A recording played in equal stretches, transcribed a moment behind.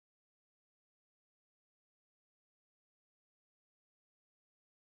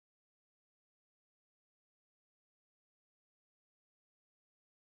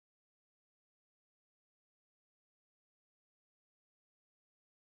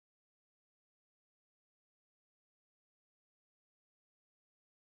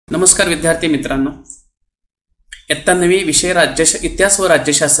नमस्कार विद्यार्थी मित्रांनो, इयत्ता 9वी विषय इतिहास व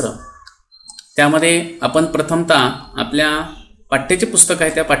राज्यशास्त्र त्यामध्ये आपण प्रथमतः आपल्या पाठ्याचे पुस्तक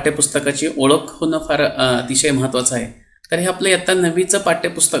आहे त्या पाठ्यपुस्तकाची ओळख होणं फार अतिशय महत्त्वाचं आहे। तर हे आपलं इयत्ता 9वीचं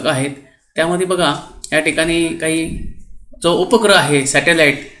पाठ्यपुस्तक आहे। त्यामध्ये बघा या ठिकाणी काही जो उपग्रह आहे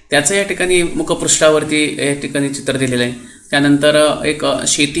सॅटेलाइट त्याचं या ठिकाणी मुखपृष्ठावरती या ठिकाणी चित्र दिलेलं आहे। त्यानंतर एक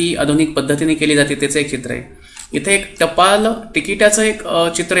शेती आधुनिक पद्धतीने केली जाते त्याचं एक चित्र आहे। इथे एक टपाल तिकिटाचं एक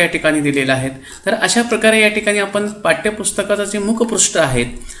चित्र या ठिकाणी दिलेलं आहे। तर अशा प्रकारे या ठिकाणी आपण पाठ्यपुस्तकाचं जे मुखपृष्ठ आहेत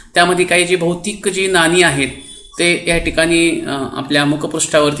त्यामध्ये काही जी भौतिक जी नाणी आहेत ते या ठिकाणी आपल्या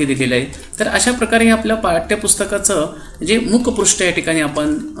मुखपृष्ठावरती दिलेलं आहे। तर अशा प्रकारे आपल्या पाठ्यपुस्तकाचं जे मुखपृष्ठ या ठिकाणी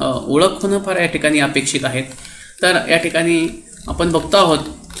आपण ओळख होणं फार या ठिकाणी अपेक्षित आहे। तर या ठिकाणी आपण बघतो आहोत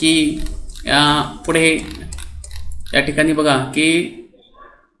की पुढे या ठिकाणी बघा की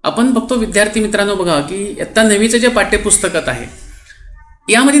आपण बघतो विद्यार्थी मित्रांनो बघा की इयत्ता 9वीचं जे पाठ्यपुस्तकात आहे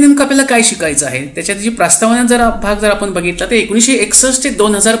यामध्ये नेमकं आपल्याला काय शिकायचं आहे त्याच्यात जी प्रस्तावना भाग जर आपण बघितला तर 1961 ते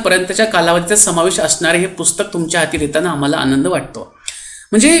 2000 पर्यंतच्या कालावधीचा समावेश असणारे हे पुस्तक तुमच्या हाती देताना आम्हाला आनंद वाटतो।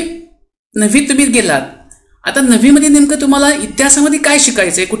 म्हणजे 9वीत तुम्ही गेलात, आता 9वीमध्ये नेमकं तुम्हाला इतिहासामध्ये काय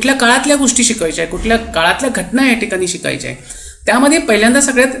शिकायचं आहे, कुठल्या काळातल्या गोष्टी शिकायच्या आहे, कुठल्या काळातल्या घटना या ठिकाणी शिकायच्या आहे। त्यामध्ये पहिल्यांदा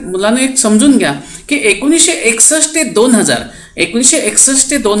सगळ्यात मुलांना एक समजून घ्या की 1961 ते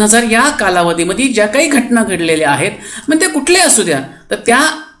 2000 या कालावधीमध्ये ज्या काही घटना घडलेल्या आहेत मग त्या कुठल्या असू द्या तर त्या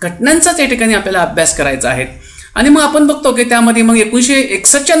घटनांचाच या ठिकाणी आपल्याला अभ्यास करायचा आहे। आणि मग आपण बघतो की त्यामध्ये मग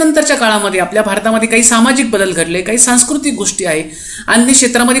 1961च्या नंतरच्या काळामध्ये आपल्या भारतामध्ये काही सामाजिक बदल घडले, काही सांस्कृतिक गोष्टी आहे, अन्य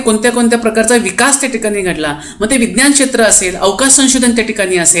क्षेत्रामध्ये कोणत्या कोणत्या प्रकारचा विकास त्या ठिकाणी घडला, मग ते विज्ञान क्षेत्र असेल, अवकाश संशोधन त्या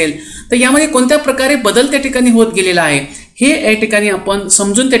ठिकाणी असेल, तर यामध्ये कोणत्या प्रकारे बदल त्या ठिकाणी होत गेलेला आहे हे या ठिकाणी आपण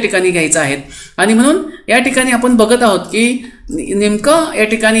समजून त्या ठिकाणी घ्यायचं आहे। आणि म्हणून या ठिकाणी आपण बघत आहोत की नेमकं या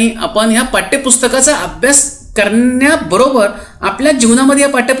ठिकाणी आपण ह्या पाठ्यपुस्तकाचा अभ्यास करण्याबरोबर आपल्या जीवनामध्ये या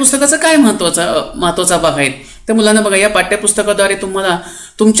पाठ्यपुस्तकाचा काय महत्त्वाचा भाग आहे। तर मुलांना बघा या पाठ्यपुस्तकाद्वारे तुम्हाला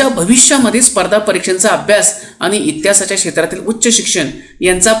तुमच्या भविष्यामध्ये स्पर्धा परीक्षांचा अभ्यास आणि इतिहासाच्या क्षेत्रातील उच्च शिक्षण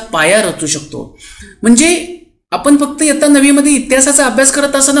यांचा पाया रचू शकतो। म्हणजे आपण फक्त इयत्ता 9वीमध्ये इतिहासाचा अभ्यास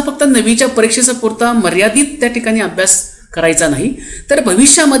करत असताना फक्त 9वीच्या परीक्षेचा पुरता मर्यादित त्या ठिकाणी अभ्यास करायचा नाही, तर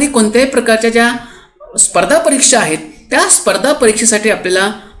भविष्यामध्ये कोणत्याही प्रकारच्या ज्या स्पर्धा परीक्षा आहेत त्या स्पर्धा परीक्षेसाठी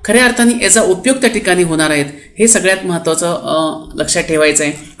आपल्याला खऱ्या अर्थाने याचा उपयोग त्या ठिकाणी होणार आहेत हे सगळ्यात महत्त्वाचं लक्षात ठेवायचं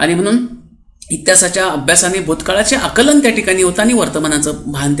आहे। आणि म्हणून इतिहासाच्या अभ्यासाने भूतकाळाचे आकलन त्या ठिकाणी होतं आणि वर्तमानाचं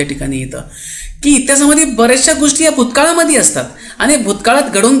भान त्या ठिकाणी येतं की इतिहासामध्ये बऱ्याचशा गोष्टी या भूतकाळामध्ये असतात आणि भूतकाळात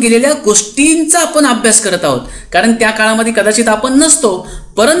घडून गेलेल्या गोष्टींचा आपण अभ्यास करत आहोत, कारण त्या काळामध्ये कदाचित आपण नसतो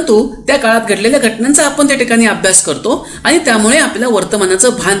परंतु त्या काळात घडलेल्या घटनांचा आपण त्या ठिकाणी अभ्यास करतो आणि त्यामुळे आपल्याला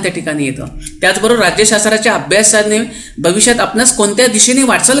वर्तमानाचं भान त्या ठिकाणी येतं। त्याचबरोबर राज्यशास्त्राच्या अभ्यासाने भविष्यात आपणास कोणत्या दिशेने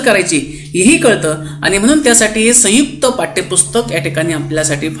वाटचाल करायची हेही कळतं आणि म्हणून त्यासाठी हे संयुक्त पाठ्यपुस्तक या ठिकाणी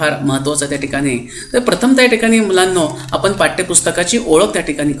आपल्यासाठी फार महत्त्वाचं त्या ठिकाणी। तर प्रथम त्या ठिकाणी मुलांनो आपण पाठ्यपुस्तकाची ओळख त्या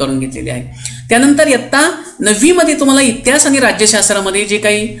ठिकाणी करून घेतलेली आहे। त्यानंतर इयत्ता 9वीमध्ये तुम्हाला इतिहास आणि राज्यशास्त्रामध्ये जे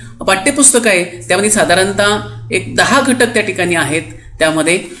काही पाठ्यपुस्तक आहे त्यामध्ये साधारणतः एक 10 घटक त्या ठिकाणी आहेत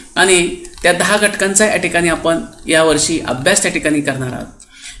त्यामध्ये, आणि त्या 10 घटकांचा या ठिकाणी आपण यावर्षी अभ्यास त्या ठिकाणी करणार आहोत।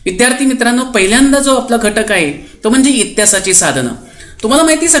 विद्यार्थी मित्रांनो, पहिल्यांदा जो आपला घटक आहे तो म्हणजे इतिहासाची साधनं। तुम्हाला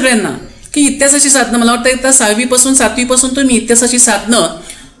माहिती सगळ्यांना की इतिहासाची साधनं मला वाटतं इयत्ता 6वी पासून 7वी पासून तुम्ही इतिहासाची साधनं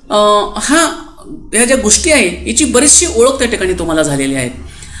ह्या ज्या गोष्टी आहे याची बरीचशी ओळख त्या ठिकाणी तुम्हाला झालेली आहे।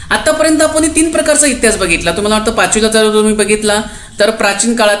 आतापर्यंत आपण 3 प्रकारचा इतिहास बघितला। तुम्हाला वाटतं 5वीला जर तुम्ही बघितला तर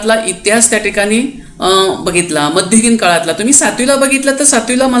प्राचीन काळातला इतिहास त्या ठिकाणी बघितला, मध्ययुगीन काळातला, तुम्ही 7वीला बघितला तर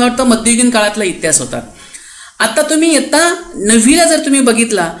 7वीला मला वाटतं मध्ययुगीन काळातला इतिहास होता। आता तुम्ही इयत्ता 9वीला जर तुम्ही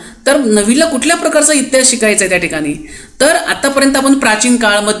बघितला तर 9वीला कुठल्या प्रकारचा इतिहास शिकायचा आहे त्या ठिकाणी, तर आतापर्यंत आपण प्राचीन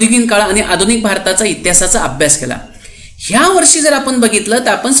काळ, मध्ययुगीन काळ आणि आधुनिक भारताचा इतिहासाचा अभ्यास केला। ह्या वर्षी जर आपण बघितलं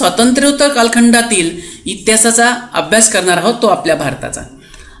तर आपण स्वातंत्र्योत्तर कालखंडातील इतिहासाचा अभ्यास करणार आहोत, तो आपल्या भारताचा।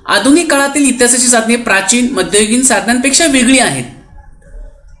 आधुनिक काळातील इतिहासाची साधने प्राचीन मध्ययुगीन साधनांपेक्षा वेगळी आहेत।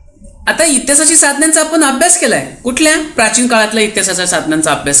 आता इतिहासाची साधनांचा आपण अभ्यास केलाय, कुठल्या प्राचीन काळातल्या इतिहासाच्या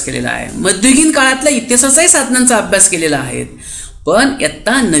साधनांचा अभ्यास केलेला आहे, मध्ययुगीन काळातल्या इतिहासाचाही साधनांचा अभ्यास केलेला आहे, पण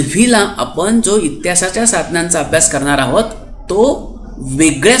इयत्ता 9वीला आपण जो इतिहासाच्या साधनांचा अभ्यास करणार आहोत तो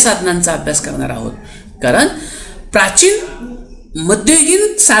वेगळ्या साधनांचा अभ्यास करणार आहोत। कारण प्राचीन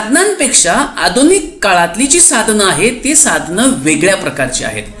मध्ययुगीन साधनांपेक्षा आधुनिक काळातली जी साधनं आहेत ती साधनं वेगळ्या प्रकारची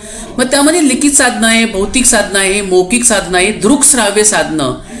आहेत। मग त्यामध्ये लिखित साधनं आहे, भौतिक साधनं आहे, मौखिक साधनं आहे, दृकश्राव्य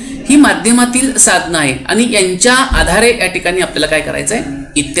साधनं ही माध्यमातील साधनं आहे आणि यांच्या आधारे या ठिकाणी आपल्याला काय करायचं आहे,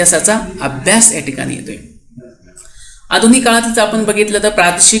 इतिहासाचा अभ्यास या ठिकाणी येतोय। आधुनिक काळात आपण बघितलं तर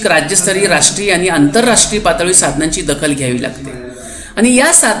प्रादेशिक, राज्यस्तरीय, राष्ट्रीय आणि आंतरराष्ट्रीय पातळी साधनांची दखल घ्यावी लागते। आणि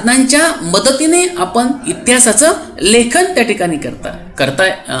या साधनांच्या मदतीने आपण इतिहासाचं लेखन त्या ठिकाणी करता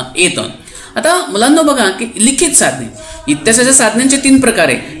येतं. आता मुलांना बघा की लिखित साधने, इतिहासाच्या साधनांचे 3 प्रकार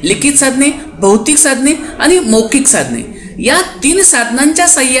आहे: लिखित साधने, भौतिक साधने आणि मौखिक साधने. या 3 साधनांच्या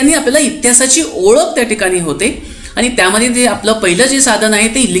साह्याने आपल्याला इतिहासाची ओळख त्या ठिकाणी होते. आणि त्यामध्ये जे आपलं पहिलं जे साधन आहे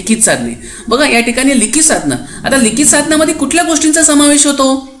ते लिखित साधने. बघा या ठिकाणी लिखित साधनं, आता लिखित साधनामध्ये कुठल्या गोष्टींचा समावेश होतो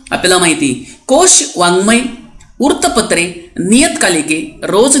आपल्याला माहिती: कोश, वाङ्मय, वृत्तपत्रे, नियतकालिके,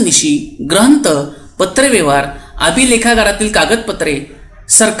 रोजनिशी, ग्रंथ, पत्रव्यवहार, अभिलेखागारातील कागदपत्रे,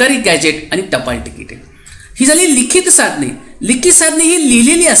 सरकारी गॅजेट आणि टपाल तिकिटे. ही झाली लिखित साधने. लिखित साधने ही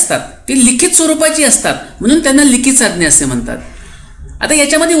लिहिलेली असतात, ती लिखित स्वरूपाची असतात, म्हणून त्यांना लिखित साधने असे म्हणतात. आता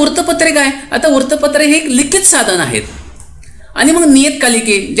याच्यामध्ये वृत्तपत्रे काय? आता वृत्तपत्रे हे एक लिखित साधन आहेत. आणि मग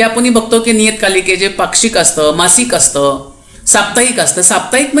नियतकालिके, जे आपण बघतो की नियतकालिके जे पाक्षिक असतं, मासिक असतं, साप्ताहिक असतं.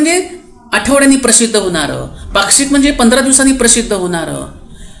 साप्ताहिक म्हणजे आठवड्यांनी प्रसिद्ध होणारं, पाक्षिक म्हणजे 15 दिवसांनी प्रसिद्ध होणारं,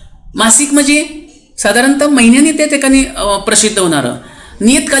 मासिक म्हणजे साधारणतः महिन्यांनी त्या ठिकाणी प्रसिद्ध होणारं,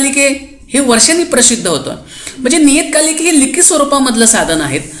 नियतकालिके हे वर्षांनी प्रसिद्ध होतं. म्हणजे नियतकालिके हे लिखित स्वरूपामधलं साधन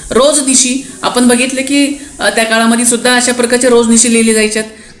आहेत. रोजनिशी आपण बघितले की त्या काळामध्ये सुद्धा अशा प्रकारचे रोजनिशी लिहिले जायच्यात.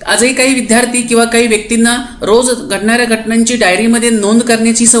 आजही काही विद्यार्थी किंवा काही व्यक्तींना रोज घडणाऱ्या घटनांची डायरीमध्ये नोंद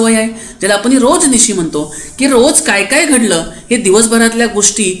करण्याची सवय आहे, ज्याला आपण रोजनिशी म्हणतो. की रोज काय काय घडलं हे दिवसभरातल्या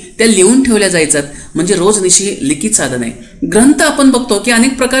गोष्टी त्या लिहून ठेवल्या जायच्यात, म्हणजे रोजनिशी लिखित साधन आहे. ग्रंथ आपण बघतो की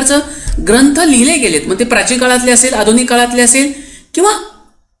अनेक प्रकारचं ग्रंथ लिहिले गेलेत, मग ते प्राचीन काळातले असेल, आधुनिक काळातले असेल किंवा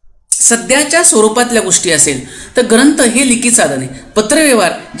सध्याच्या स्वरूपातल्या गोष्टी असेल, तर ग्रंथ हे लिखित साधन आहे.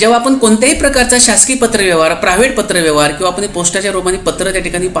 पत्रव्यवहार, जेव्हा आपण कोणत्याही प्रकारचा शासकीय पत्रव्यवहार, प्रायव्हेट पत्रव्यवहार किंवा आपण पोस्टाच्या रूपाने पत्र त्या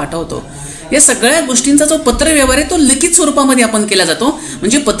ठिकाणी पाठवतो, या सगळ्या गोष्टींचा जो पत्रव्यवहार आहे तो लिखित स्वरूपामध्ये आपण केला जातो,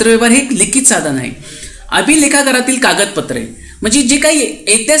 म्हणजे पत्रव्यवहार हे एक लिखित साधन आहे. अभिलेखागारातील कागदपत्रे म्हणजे जे काही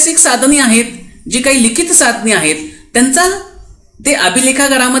ऐतिहासिक साधने आहेत, जी काही लिखित साधने आहेत, त्यांचा ते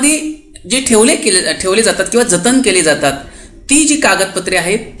अभिलेखागारामध्ये जे ठेवले जातात किंवा जतन केले जातात, ती जी कागदपत्रे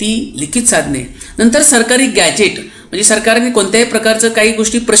आहेत ती लिखित साधने. नंतर सरकारी गॅजेट म्हणजे सरकारने कोणत्याही प्रकारचं काही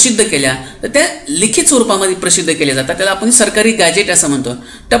गोष्टी प्रसिद्ध केल्या तर त्या लिखित स्वरूपामध्ये प्रसिद्ध केल्या जातात, त्याला आपण सरकारी गॅजेट असं म्हणतो.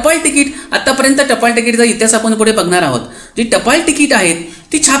 टपाल तिकीट, आतापर्यंत टपाल तिकीटचा इतिहास आपण पुढे बघणार आहोत. जी टपाल तिकीट आहेत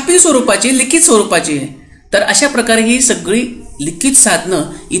ती छापील स्वरूपाची, लिखित स्वरूपाची आहे. तर अशा प्रकारे ही सगळी लिखित साधनं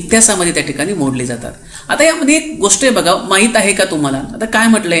इतिहासामध्ये त्या ठिकाणी मोडली जातात. आता यामध्ये एक गोष्ट आहे बघा, माहीत आहे का तुम्हाला? आता काय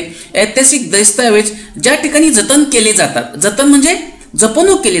म्हटलंय, ऐतिहासिक दस्तावेज ज्या ठिकाणी जतन केले जातात, जतन म्हणजे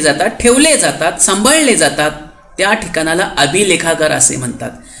जपणूक केली जातात, ठेवले जातात, सांभाळले जातात, त्या ठिकाणाला अभिलेखागार असे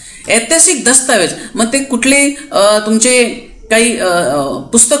म्हणतात. ऐतिहासिक दस्तावेज मग ते कुठले तुमचे काही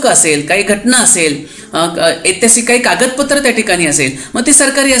पुस्तकं असेल, काही घटना असेल, ऐतिहासिक काही कागदपत्र त्या ठिकाणी असेल, मग ते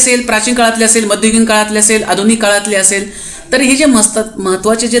सरकारी असेल, प्राचीन काळातले असेल, मध्ययुगीन काळातले असेल, आधुनिक काळातले असेल, तर हे जे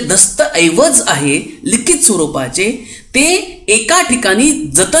महत्त्वाचे जे दस्तऐवज आहे लिखित स्वरूपाचे, ते एका ठिकाणी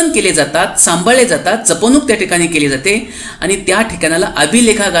जतन केले जातात, सांभाळले जातात, जपणूक त्या ठिकाणी केली जाते आणि त्या ठिकाणाला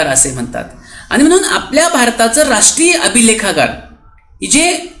अभिलेखागार असे म्हणतात. आणि म्हणून आपल्या भारताचं राष्ट्रीय अभिलेखागार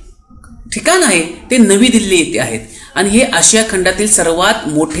जे ठिकाण आहे ते नवी दिल्ली येथे आहेत आणि हे आशिया खंडातील सर्वात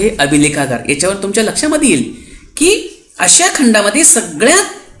मोठे अभिलेखागार. याच्यावर तुमच्या लक्षामध्ये येईल की आशिया खंडामध्ये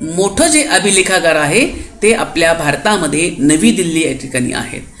सगळ्यात मोठं जे अभिलेखागार आहे ते आपल्या भारतामध्ये नवी दिल्ली या ठिकाणी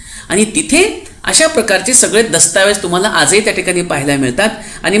आहेत आणि तिथे अशा प्रकारचे सगळे दस्तावेज तुम्हाला आजही त्या ठिकाणी पाहायला मिळतात.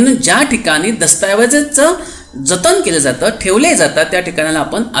 आणि म्हणून ज्या ठिकाणी दस्तावेजाचं जतन केलं जातं, ठेवले जातात, त्या ठिकाणाला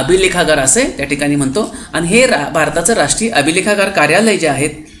आपण अभिलेखागार असे त्या ठिकाणी म्हणतो. आणि हे भारताचं राष्ट्रीय अभिलेखागार कार्यालय जे आहेत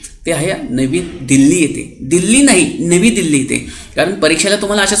ते आहे नवी दिल्ली येथे. दिल्ली नाही, नवी दिल्ली येथे. कारण परीक्षेला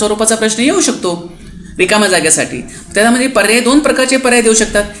तुम्हाला अशा स्वरूपाचा प्रश्न येऊ शकतो रिकाम्या जागेसाठी. त्यामध्ये पर्याय 2 प्रकारचे पर्याय देऊ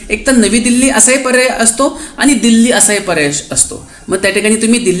शकतात. एक तर नवी दिल्ली असाही पर्याय असतो आणि दिल्ली असाही पर्याय असतो. मग त्या ठिकाणी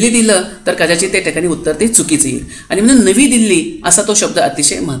तुम्ही दिल्ली दिलं तर कदाचित त्या ठिकाणी उत्तर ते चुकीचं येईल आणि म्हणून नवी दिल्ली असा तो शब्द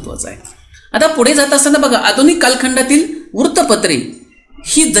अतिशय महत्त्वाचा आहे. आता पुढे जात असताना बघा, आधुनिक कालखंडातील वृत्तपत्रे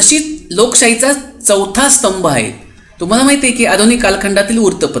ही जशी लोकशाहीचा 4था स्तंभ आहे. तुम्हाला माहिती आहे की आधुनिक कालखंडातील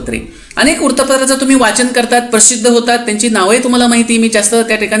वृत्तपत्रे, अनेक वृत्तपत्राचं तुम्ही वाचन करतात, प्रसिद्ध होतात, त्यांची नावे तुम्हाला माहिती. मी जास्त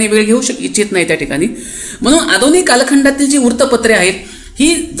त्या ठिकाणी वेळ घेऊ इच्छित नाही त्या ठिकाणी. म्हणून आधुनिक कालखंडातील जी वृत्तपत्रे आहेत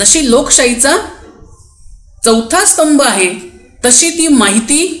ही जशी लोकशाहीचा 4था स्तंभ आहे तशी ती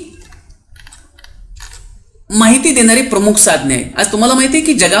माहिती देणारी प्रमुख साधने आहे. आज तुम्हाला माहिती आहे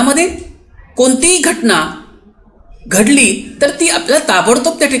की जगामध्ये कोणतीही घटना घडली तर ती आपल्याला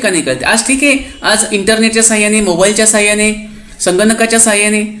ताबडतोब त्या ठिकाणी कळते. आज ठीक आहे, आज इंटरनेटच्या साहाय्याने, मोबाईलच्या साहाय्याने, संगणकाच्या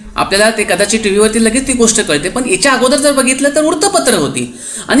साहाय्याने आपल्याला ते कदाचित टीव्हीवरती लगेच ती गोष्ट कळते. पण याच्या अगोदर जर बघितलं तर वृत्तपत्र होती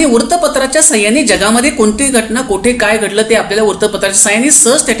आणि वृत्तपत्राच्या साहाय्याने जगामध्ये कोणती घटना कुठे काय घडलं ते आपल्याला वृत्तपत्राच्या साहाय्याने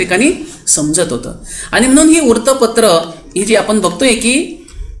सहज त्या ठिकाणी समजत होतं. आणि म्हणून ही वृत्तपत्र ही जी आपण बघतोय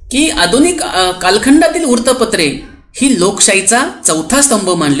की आधुनिक कालखंडातील वृत्तपत्रे ही लोकशाहीचा चौथा स्तंभ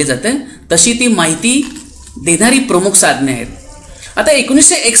मानली जाते, तशी ती माहिती देणारी प्रमुख साधने आहेत. आता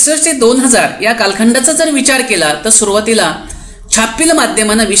 1961 ते 2000 या कालखंडाचा जर विचार केला तर सुरुवातीला छापील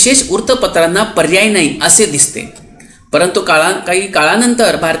माध्यमांना, विशेष वृत्तपत्रांना पर्याय नाही असे दिसते. परंतु काही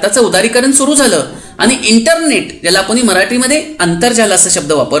काळानंतर भारताचं उदारीकरण सुरू झालं आणि इंटरनेट, ज्याला आपण मराठीमध्ये आंतरजाल असा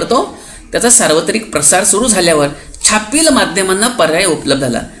शब्द वापरतो, त्याचा सार्वत्रिक प्रसार सुरू झाल्यावर छापील माध्यमांना पर्याय उपलब्ध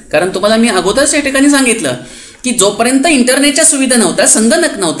झाला. कारण तुम्हाला मी अगोदरच या ठिकाणी सांगितलं की जोपर्यंत इंटरनेटच्या सुविधा नव्हत्या,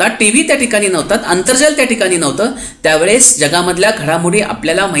 संगणक नव्हता, टीव्ही त्या ठिकाणी नव्हतात, आंतरजाल त्या ठिकाणी नव्हतं, त्यावेळेस जगामधल्या घडामोडी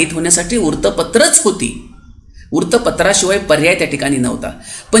आपल्याला माहीत होण्यासाठी वृत्तपत्रच होती. वृत्तपत्राशिवाय पर्याय त्या ठिकाणी नव्हता.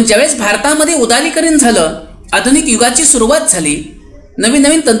 पण ज्यावेळेस भारतामध्ये उदारीकरण झालं, आधुनिक युगाची सुरुवात झाली, नवीन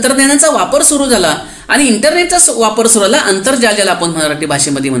नवीन तंत्रज्ञानाचा वापर सुरू झाला आणि इंटरनेटचा वापर सुरू झाला, आंतरजाल ज्याला आपण मराठी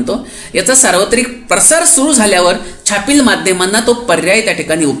भाषेमध्ये म्हणतो, याचा सार्वत्रिक प्रसार सुरू झाल्यावर छापील माध्यमांना तो पर्याय त्या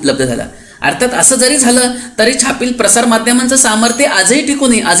ठिकाणी उपलब्ध झाला. अर्थात असं जरी झालं तरी छापील प्रसार माध्यमांचं सामर्थ्य आजही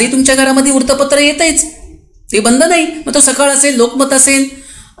टिकून आहे. आजही तुमच्या घरामध्ये वृत्तपत्र येतच, ते बंद नाही. मग तो सकाळ असेल, लोकमत असेल,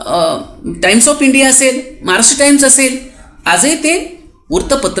 टाइम्स ऑफ इंडिया असेल, महाराष्ट्र टाइम्स असेल, आजही ते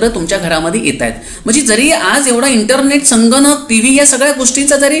वृत्तपत्र तुमच्या घरामध्ये येत आहेत. म्हणजे जरी आज एवढा इंटरनेट, संगणक, टीव्ही या सगळ्या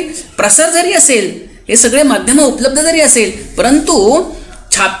गोष्टींचा जरी प्रसार जरी असेल, हे सगळे माध्यमं उपलब्ध जरी असेल, परंतु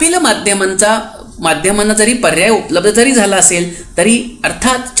छापील माध्यमांना जरी पर्याय उपलब्ध जरी झाला असेल, तरी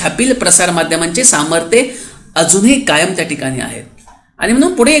अर्थात छापील प्रसार माध्यमांचे सामर्थ्य अजूनही कायम त्या ठिकाणी आहेत. आणि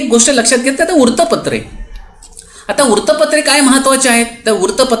म्हणून पुढे एक गोष्ट लक्षात घेतली, आता वृत्तपत्रे. आता वृत्तपत्रे काय महत्वाचे आहेत, तर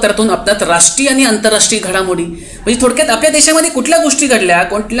वृत्तपत्रातून आपल्यात राष्ट्रीय आणि आंतरराष्ट्रीय घडामोडी, म्हणजे थोडक्यात आपल्या देशामध्ये कुठल्या गोष्टी घडल्या,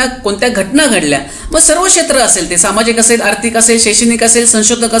 कोणत्या घटना घडल्या, मग सर्व क्षेत्र असेल, ते सामाजिक असेल, आर्थिक असेल, शैक्षणिक असेल,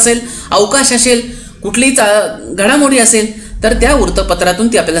 संशोधक असेल, अवकाश असेल, कुठलीही घडामोडी असेल, तर त्या वृत्तपत्रातून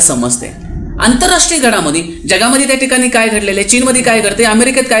ती आपल्याला समजते. आंतरराष्ट्रीय घडामोडी, जगामध्ये त्या ठिकाणी काय घडलेले, चीनमध्ये काय घडते,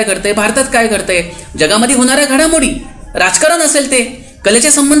 अमेरिकेत काय घडते, भारतात काय घडते, जगामध्ये होणाऱ्या घडामोडी, राजकारण असेल, ते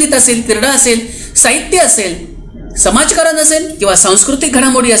कलेच्या संबंधित असेल, क्रीडा असेल, साहित्य असेल, समाजकारण असेल किंवा सांस्कृतिक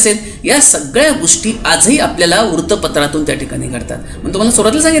घडामोडी असेल, या सगळ्या गोष्टी आजही आपल्याला वृत्तपत्रातून त्या ठिकाणी घडतात. मग तुम्हाला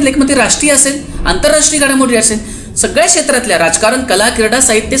सुरुवातीला सांगितलं की मग ते राष्ट्रीय असेल, आंतरराष्ट्रीय घडामोडी असेल, सगळ्या क्षेत्रातल्या राजकारण, कला, क्रीडा,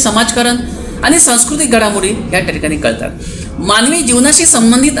 साहित्य, समाजकारण आणि सांस्कृतिक घडामोडी या ठिकाणी कळतात. मानवी जीवनाशी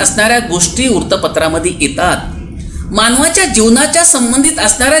संबंधित असणाऱ्या गोष्टी वृत्तपत्रामध्ये येतात. मानवाच्या जीवनाच्या संबंधित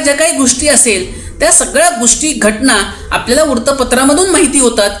असणाऱ्या ज्या काही गोष्टी असेल, त्या सगळ्या गोष्टी, घटना आपल्याला वृत्तपत्रामधून माहिती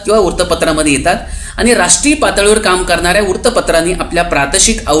होतात किंवा वृत्तपत्रामध्ये येतात. आणि राष्ट्रीय पातळीवर काम करणाऱ्या वृत्तपत्रांनी आपल्या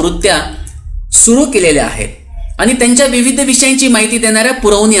प्रादेशिक आवृत्त्या सुरू केलेल्या आहेत आणि त्यांच्या विविध विषयांची माहिती देणाऱ्या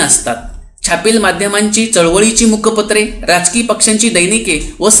पुरवणी असतात. छापील माध्यमांची, चळवळीची मुखपत्रे, राजकीय पक्षांची दैनिके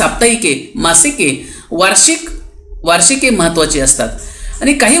व साप्ताहिके, मासिके, वार्षिके महत्त्वाची असतात.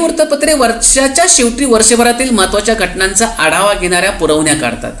 आणि काही वृत्तपत्रे वर्षाच्या शेवटी वर्षभरातील महत्त्वाच्या घटनांचा आढावा घेणाऱ्या पुरवण्या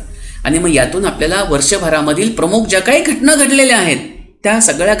काढतात. आणि मग यातून आपल्याला वर्षभरामधील प्रमुख ज्या काही घटना घडलेल्या आहेत, त्या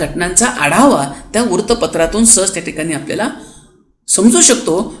सगळ्या घटनांचा आढावा त्या वृत्तपत्रातून सहज त्या ठिकाणी आपल्याला समजू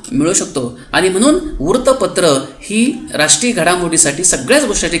शकतो, मिळू शकतो. आणि म्हणून वृत्तपत्र ही राष्ट्रीय घडामोडीसाठी सगळ्याच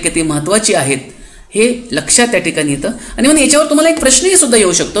गोष्टी किती महत्त्वाची आहेत हे लक्षात त्या ठिकाणी येतं. आणि म्हणून याच्यावर तुम्हाला एक प्रश्नही सुद्धा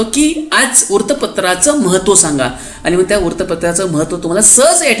येऊ शकतो की आज वृत्तपत्राचं महत्त्व सांगा. आणि मग त्या वृत्तपत्राचं महत्त्व तुम्हाला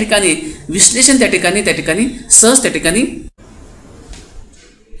सहज या ठिकाणी विश्लेषण त्या ठिकाणी सहज त्या ठिकाणी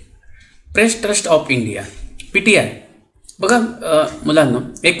press trust of India, PTI. बघा मुलांना,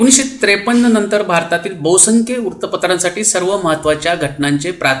 1953 नंतर भारतातील बहुसंख्य वृत्तपत्रांसाठी सर्व महत्त्वाच्या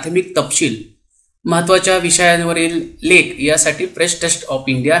घटनांचे प्राथमिक तपशील, महत्त्वाच्या विषयांवरील लेख यासाठी प्रेस ट्रस्ट ऑफ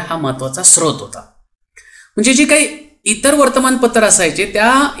इंडिया हा महत्त्वाचा स्रोत होता. म्हणजे जी काही इतर वर्तमानपत्र असायचे,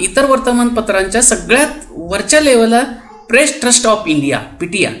 त्या इतर वर्तमानपत्रांच्या सगळ्यात वरच्या लेवलला press trust of India,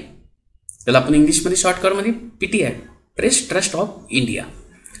 PTI, त्याला आपण इंग्लिशमध्ये शॉर्टकटमध्ये PTI, press trust of India.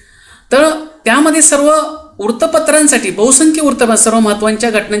 तर त्यामध्ये सर्व वृत्तपत्रांसाठी, बहुसंख्य वृत्तपत्र, सर्व महत्त्वाच्या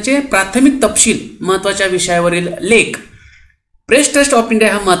घटनांचे प्राथमिक तपशील, महत्त्वाच्या विषयावरील लेख, प्रेस ट्रस्ट ऑफ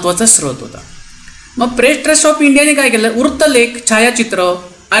इंडिया हा महत्त्वाचा स्रोत होता. मग प्रेस ट्रस्ट ऑफ इंडियाने काय केलं, वृत्तलेख, छायाचित्र,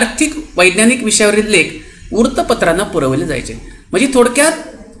 आर्थिक, वैज्ञानिक विषयावरील लेख वृत्तपत्रांना पुरवले जायचे. म्हणजे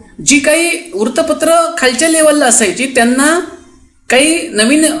थोडक्यात जी काही वृत्तपत्र खालच्या लेवलला असायची, त्यांना काही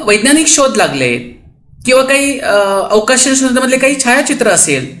नवीन वैज्ञानिक शोध लागले किंवा काही अवकाश शोधामधले काही छायाचित्र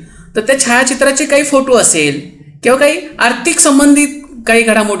असेल, तर त्या छायाचित्राचे काही फोटो असेल किंवा काही आर्थिक संबंधित काही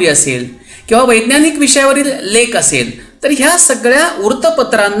घडामोडी असेल किंवा वैज्ञानिक विषयावरील लेख असेल, तर ह्या सगळ्या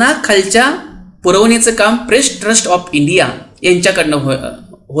वृत्तपत्रांना खालच्या पुरवण्याचं काम प्रेस ट्रस्ट ऑफ इंडिया यांच्याकडनं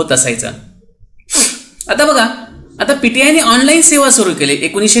होत असायचं. आता बघा, आता PTIने ऑनलाईन सेवा सुरू केली.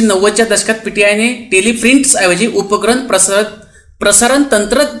 1990च्या दशकात PTIने टेलिप्रिंट्स ऐवजी उपग्रह प्रसारण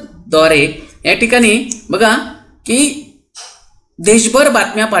तंत्रद्वारे या ठिकाणी बघा की देशभर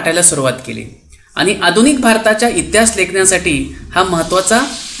बातम्या पाठायला सुरुवात केली. आणि आधुनिक भारताच्या इतिहास लेखण्यासाठी हा महत्त्वाचा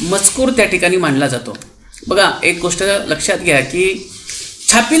मजकूर त्या ठिकाणी मांडला जातो. बघा, एक गोष्ट लक्षात घ्या की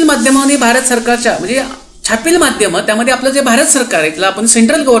छापील माध्यमामध्ये भारत सरकारच्या म्हणजे छापील माध्यमं त्यामध्ये आपलं जे भारत सरकार आहे त्याला आपण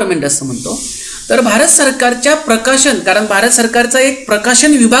सेंट्रल गव्हर्नमेंट असं म्हणतो. तर भारत सरकारच्या प्रकाशन, कारण भारत सरकारचा एक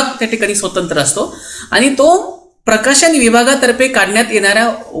प्रकाशन विभाग त्या ठिकाणी स्वतंत्र असतो आणि तो प्रकाशन विभागातर्फे काढण्यात येणाऱ्या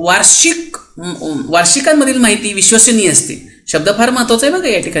वार्षिकांमधील माहिती विश्वसनीय असते. शब्द फार महत्वाचा आहे बघा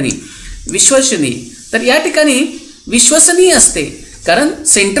या ठिकाणी, विश्वसनीय. तर या ठिकाणी विश्वसनीय असते कारण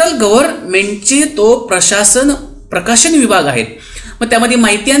सेंट्रल गव्हर्नमेंटची तो प्रकाशन विभाग आहे. मग त्यामध्ये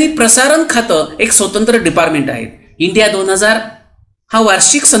माहिती आणि प्रसारण खातं एक स्वतंत्र डिपार्टमेंट आहे. इंडिया 2000 हा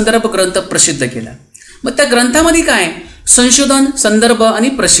वार्षिक संदर्भ ग्रंथ प्रसिद्ध केला. मग त्या ग्रंथामध्ये काय, संशोधन, संदर्भ आणि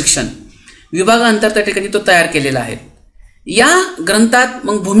प्रशिक्षण विभागांतर त्या ठिकाणी तो तयार केलेला आहे. या ग्रंथात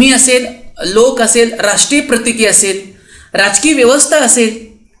मग भूमी असेल, लोक असेल, राष्ट्रीय प्रतीके असेल, राजकीय व्यवस्था असेल,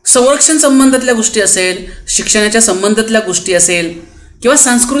 संरक्षण संबंधातल्या गोष्टी असेल, शिक्षणाच्या संबंधातल्या गोष्टी असेल किंवा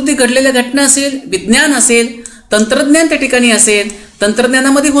सांस्कृतिक घडलेल्या घटना असेल, विज्ञान असेल, तंत्रज्ञान त्या ठिकाणी असेल,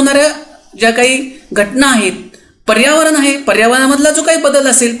 तंत्रज्ञानामध्ये होणाऱ्या ज्या काही घटना आहेत, पर्यावरण आहे, पर्यावरणामधला जो काही बदल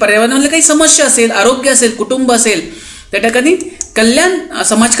असेल, पर्यावरणामधल्या काही समस्या असेल, आरोग्य असेल, कुटुंब असेल, त्या ठिकाणी कल्याण,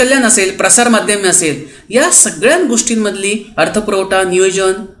 समाज कल्याण असेल, प्रसार माध्यमे असेल, या सगळ्या गोष्टींमधली अर्थपुरवठा,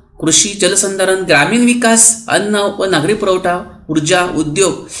 नियोजन, कृषी, जलसंधारण, ग्रामीण विकास, अन्न व नागरी पुरवठा, ऊर्जा,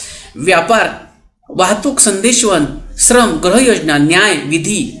 उद्योग, व्यापार, वाहतूक, संदेशवहन, श्रम, गृहयोजना, न्याय,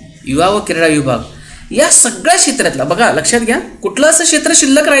 विधी, युवा व क्रीडा विभाग, या सगळ्या क्षेत्रातला बघा, लक्षात घ्या, कुठलं असं क्षेत्र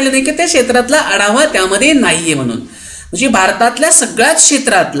शिल्लक राहिलं नाही की त्या क्षेत्रातला आढावा त्यामध्ये नाहीये. म्हणून म्हणजे भारतातल्या सगळ्याच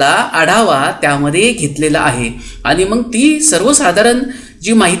क्षेत्रातला आढावा त्यामध्ये घेतलेला आहे आणि मग ती सर्वसाधारण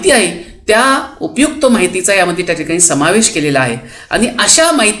जी माहिती आहे त्या उपयुक्त माहितीचा यामध्ये त्या ठिकाणी समावेश केलेला आहे आणि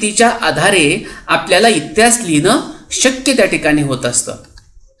अशा माहितीच्या आधारे आपल्याला इतिहास लिहिणं शक्य त्या ठिकाणी होत असतं.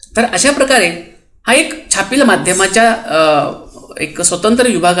 तर अशा प्रकारे हा एक छापील माध्यमाच्या एक स्वतंत्र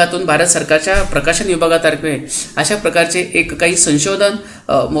विभागातून भारत सरकारच्या प्रकाशन विभागातर्फे अशा प्रकारचे एक काही संशोधन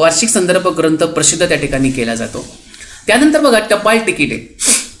वार्षिक संदर्भ ग्रंथ प्रसिद्ध त्या ठिकाणी केला जातो. त्यानंतर बघा, टपाल तिकिटे.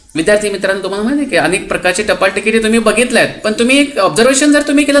 विद्यार्थी मित्रांनो, तुम्हाला माहिती आहे की अनेक प्रकारचे टपाल तिकिटे तुम्ही बघितले आहेत, पण तुम्ही एक ऑब्झर्वेशन जर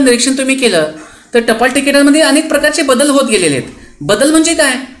तुम्ही केलं, निरीक्षण तुम्ही केलं, तर टपाल तिकिटांमध्ये अनेक प्रकारचे बदल होत गेलेले आहेत. बदल म्हणजे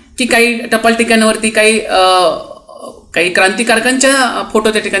काय की काही टपाल तिकिटांवरती काही क्रांतिकारकांच्या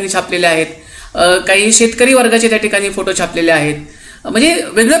फोटो त्या ठिकाणी छापलेले आहेत, काही शेतकरी वर्गाचे त्या ठिकाणी फोटो छापलेले आहेत. म्हणजे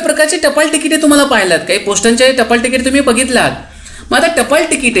वेगवेगळ्या प्रकारचे टपाल तिकिटे तुम्हाला पाहिलात, काही पोस्टांचे टपाल तिकीट तुम्ही बघितलात. मग आता टपाल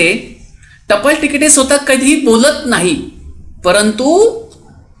तिकिटे स्वतः कधीही बोलत नाही, परंतु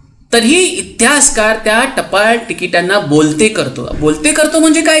तरीही इतिहासकार त्या टपाल तिकिटांना बोलते करतो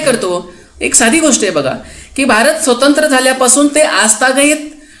म्हणजे काय करतो? एक साधी गोष्ट आहे बघा की भारत स्वतंत्र झाल्यापासून ते आजतागायत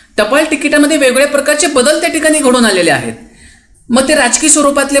टपाल तिकिटामध्ये वेगवेगळ्या प्रकारचे बदल त्या ठिकाणी घडून आलेले आहेत. मग ते राजकीय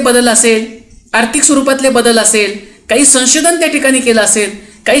स्वरूपातले बदल असेल, आर्थिक स्वरूपातले बदल असेल, काही संशोधन त्या ठिकाणी केलं असेल,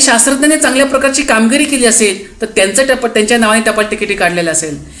 काही शास्त्रज्ञांनी चांगल्या प्रकारची कामगिरी केली असेल तर त्यांच्या नावाने टपाल तिकिटे काढलेलं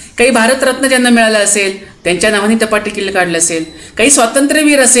असेल, काही भारतरत्न ज्यांना मिळालं असेल त्यांच्या नावाने टपाल तिकीट काढलं असेल, काही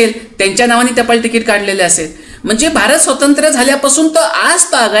स्वातंत्र्यवीर असेल त्यांच्या नावाने टपाल तिकीट काढलेले असेल. म्हणजे भारत स्वतंत्र झाल्यापासून तर आज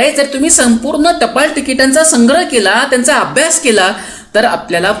तागाय जर तुम्ही संपूर्ण टपाल तिकिटांचा संग्रह केला, त्यांचा अभ्यास केला, तर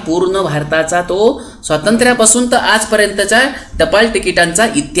आपल्याला पूर्ण भारताचा तो स्वातंत्र्यापासून तर आजपर्यंतचा टपाल तिकिटांचा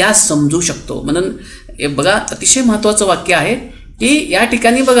इतिहास समजू शकतो. म्हणून हे बघा, अतिशय महत्त्वाचं वाक्य आहे की या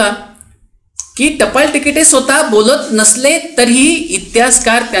ठिकाणी बघा की टपाल तिकिटे स्वतः बोलत नसले तरीही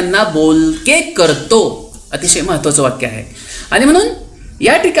इतिहासकार त्यांना बोलके करतो. अतिशय महत्त्वाचं वाक्य आहे. आणि म्हणून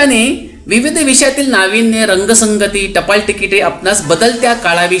या ठिकाणी विविध विषयातील नाविन्य, रंगसंगती, टपाल तिकिटे आपणास बदलत्या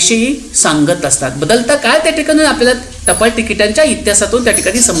काळाविषयी सांगत असतात. बदलता काळ त्या ठिकाणी आपल्याला टपाल तिकिटांच्या इतिहासातून त्या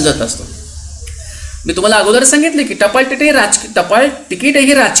ठिकाणी समजत असतो. मी तुम्हाला अगोदर सांगितले की टपाल तिकीट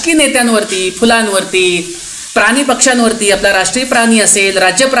ही राजकीय नेत्यांवरती, फुलांवरती, प्राणी पक्ष्यांवरती, आपला राष्ट्रीय प्राणी असेल,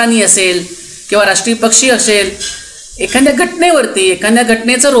 राज्य प्राणी असेल किंवा राष्ट्रीय पक्षी असेल, एखाद्या घटनेवरती, एखाद्या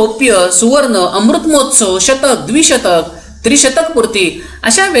घटनेचं रौप्य, सुवर्ण, अमृत महोत्सव, शतक, द्विशतक, त्रिशतक पूर्ती,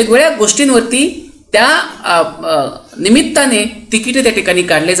 अशा वेगवेगळ्या गोष्टींवरती त्या निमित्ताने तिकिटे त्या ठिकाणी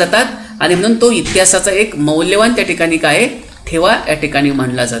काढले जातात आणि म्हणून तो इतिहासाचा एक मौल्यवान त्या ठिकाणी काय ठेवा या ठिकाणी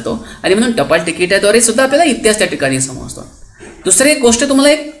मानला जातो. आणि म्हणून टपाल तिकिटाद्वारे सुद्धा आपल्याला इतिहास त्या ठिकाणी समजतो. दुसरी एक गोष्ट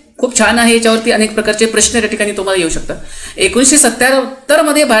तुम्हाला एक खूप छान आहे, याच्यावरती अनेक प्रकारचे प्रश्न त्या ठिकाणी तुम्हाला येऊ शकतात. 1977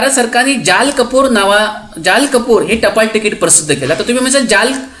 मध्ये भारत सरकारने जाल कपूर हे टपाल तिकीट प्रसिद्ध केलं. तर तुम्ही म्हणजे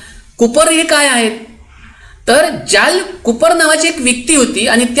जाल कुपर हे काय आहेत? तर जाल कुपर नावाची एक व्यक्ती होती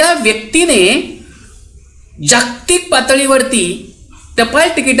आणि त्या व्यक्तीने जागतिक पातळीवरती टपाल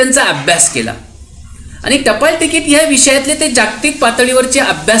तिकिटांचा अभ्यास केला आणि टपाल तिकीट ह्या विषयातले ते जागतिक पातळीवरचे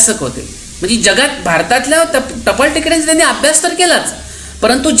अभ्यासक होते. म्हणजे जगात भारतातल्या टपाल तिकिटांचा त्यांनी अभ्यास तर केलाच,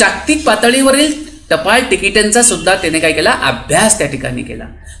 परंतु जागतिक पातळीवरील टपाल तिकिटांचा सुद्धा त्याने काय केला, अभ्यास त्या ठिकाणी केला.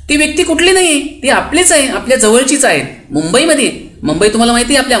 ती व्यक्ती कुठली नाही, ती आपलीच आहे, आपल्या जवळचीच आहे. मुंबई तुम्हाला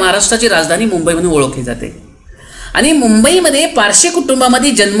माहिती आहे, आपल्या महाराष्ट्राची राजधानी मुंबई म्हणून ओळखली जाते. आणि मुंबईमध्ये पारशी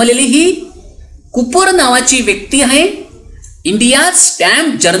कुटुंबामध्ये जन्मलेली ही कुपर नावाची व्यक्ती आहे. इंडिया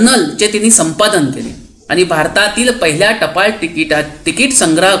स्टॅम्प जर्नलचे तिने संपादन केले आणि भारतातील पहिल्या टपाल तिकीट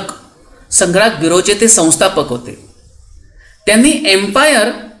संग्राहक ब्युरोचे ते संस्थापक होते. त्यांनी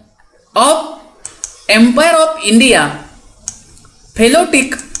एम्पायर ऑफ इंडिया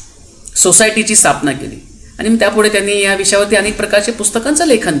फेलोटिक सोसायटीची स्थापना केली आणि त्यापुढे त्यांनी या विषयावरती अनेक प्रकारचे पुस्तकांचं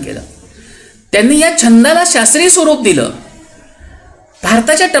लेखन केलं. त्यांनी या छंदाला शास्त्रीय स्वरूप दिलं.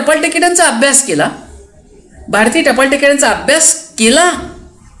 भारताच्या टपाल तिकिटांचा अभ्यास केला. भारतीय टपाल तिकिटांचा अभ्यास केला.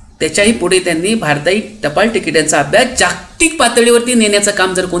 त्याच्याही पुढे त्यांनी भारतीय टपाल तिकिटांचा अभ्यास जागतिक पातळीवरती नेण्याचं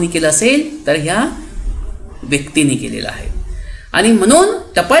काम जर कोणी केलं असेल तर ह्या व्यक्तीने केलेलं आहे. आणि म्हणून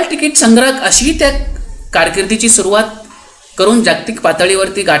टपाल तिकीट संग्राहक अशी त्या कारकिर्दीची सुरुवात करून जागतिक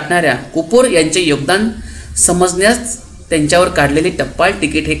पातळीवरती गाठणाऱ्या कुपर यांचे योगदान समजण्यास त्यांच्यावर काढलेले टपाल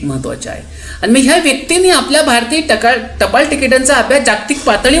तिकीट हे एक महत्त्वाचे आहे. आणि मग ह्या व्यक्तीने आपल्या भारतीय टपाल तिकिटांचा अभ्यास जागतिक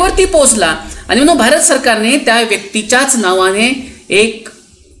पातळीवरती पोहोचला आणि म्हणून भारत सरकारने त्या व्यक्तीच्याच नावाने एक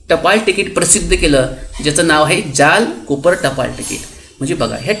टपाल तिकीट प्रसिद्ध केलं ज्याचं नाव आहे जाल कुपर टपाल तिकीट. म्हणजे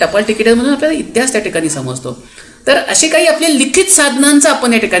बघा, हे टपाल तिकीट म्हणून आपल्याला इतिहास त्या ठिकाणी समजतो. तर असे काही आपले लिखित साधनांचा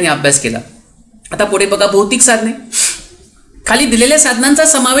आपण या ठिकाणी अभ्यास केला. आता पुढे बघा, भौतिक साधने. खाली दिलेल्या साधनांचा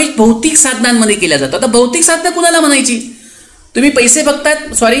समावेश भौतिक साधनांमध्ये केला जातो. आता भौतिक साधनं कुणाला म्हणायची? तुम्ही पैसे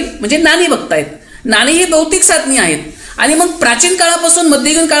बघतायत, म्हणजे नाणी बघतायत. नाणी ही भौतिक साधने आहेत. आणि मग प्राचीन काळापासून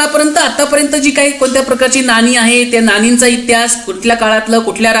मध्ययुगीन काळापर्यंत आतापर्यंत जी काही कोणत्या प्रकारची नाणी आहे, त्या नाणींचा इतिहास, कुठल्या काळातलं,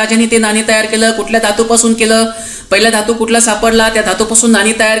 कुठल्या राजाने ते नाणी तयार केलं, कुठल्या धातूपासून केलं, पहिला धातू कुठला सापडला, त्या धातूपासून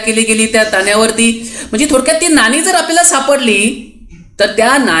नाणी तयार केली गेली त्या नाण्यावरती. म्हणजे थोडक्यात ती नाणी जर आपल्याला सापडली तर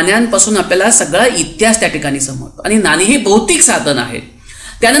त्या नाण्यांपासून आपल्याला सगळा इतिहास त्या ठिकाणी समजतो. आणि नाणी हे भौतिक साधन आहे.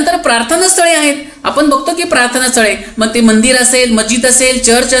 त्यानंतर प्रार्थनास्थळे आहेत. आपण बघतो की प्रार्थनास्थळे, मग ते मंदिर असेल, मस्जिद असेल,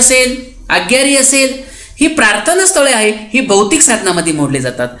 चर्च असेल, आज्ञारी असेल, ही प्रार्थनास्थळे आहे, ही भौतिक साधनामध्ये मोडले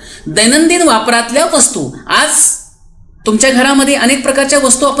जातात. दैनंदिन वापरातल्या वस्तू, आज तुमच्या घरामध्ये अनेक प्रकारच्या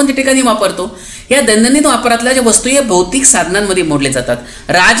वस्तू आपण त्या ठिकाणी वापरतो. या दैनंदिन वापरातल्या ज्या वस्तू या भौतिक साधनांमध्ये मोडले जातात.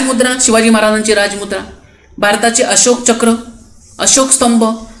 राजमुद्रा, शिवाजी महाराजांची राजमुद्रा, भारताचे अशोक चक्र, अशोक स्तंभ,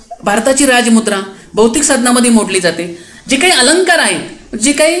 भारताची राजमुद्रा भौतिक साधनामध्ये मोडली जाते. जे काही अलंकार आहेत,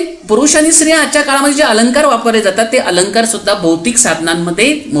 जे काही पुरुष आणि स्त्रिया आजच्या काळामध्ये जे अलंकार वापरले जातात ते अलंकार सुद्धा भौतिक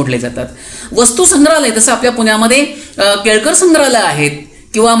साधनांमध्ये मोडले जातात. वस्तू संग्रहालय, जसं आपल्या पुण्यामध्ये केळकर संग्रहालय आहेत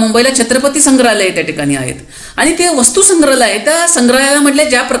किंवा मुंबईला छत्रपती संग्रहालय त्या ठिकाणी आहेत. आणि ते वस्तू संग्रहालय आहे, त्या संग्रहालयामधल्या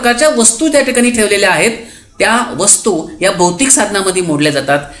ज्या प्रकारच्या वस्तू त्या ठिकाणी ठेवलेल्या आहेत त्या वस्तू या भौतिक साधनामध्ये मोडल्या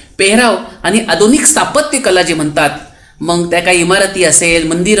जातात. पेहराव आणि आधुनिक स्थापत्य कला जे म्हणतात, मग त्या काही इमारती असेल,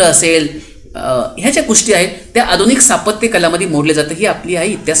 मंदिरं असेल, ह्या ज्या गोष्टी आहेत त्या आधुनिक स्थापत्य कलामध्ये मोडले जातं. ही आपली आहे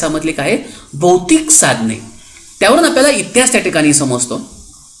इतिहासामधली काय भौतिक साधने. त्यावरून आपल्याला इतिहास त्या ठिकाणी समजतो.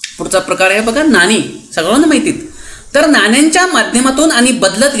 पुढचा प्रकार आहे बघा, नाणी. सगळ्यांना माहितीत. तर नाण्यांच्या माध्यमातून आणि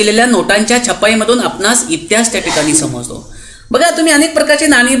बदलत गेलेल्या नोटांच्या छपाईमधून आपणास इतिहास त्या ठिकाणी समजतो. बघा, तुम्ही अनेक प्रकारची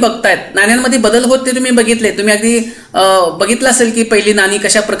नाणी बघतायत, नाण्यांमध्ये बदल होत ते तुम्ही बघितले. तुम्ही अगदी बघितलं असेल की पहिली नाणी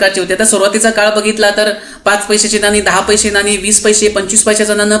कशा प्रकारची होती. आता सुरुवातीचा काळ बघितला तर 5 पैशाची नाणी, 10 पैसे नाणी, 20 पैसे, 25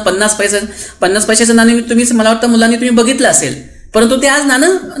 पैशाचं नाणं, 50 पैशाचं नाणं तुम्ही, मला वाटतं मुलांनी तुम्ही बघितलं असेल. परंतु ते आज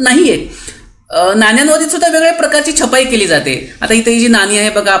नाणं नाहीये. नाण्यांवरती सुद्धा वेगळ्या प्रकारची छपाई केली जाते. आता इथे जी नाणी आहे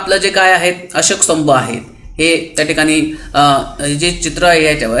बघा, आपलं जे काय आहेत अशोक स्तंभ आहेत, हे त्या ठिकाणी जे चित्र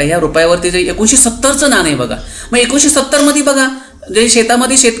आहे ह्या रुपयावरती जे 1970चं नाणं आहे बघा. मग 1970 मध्ये बघा, जे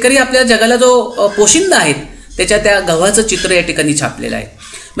शेतामध्ये शेतकरी आपल्या जगाला जो पोशिंदा आहेत त्याच्या त्या गव्हाचं चित्र या ठिकाणी छापलेलं आहे.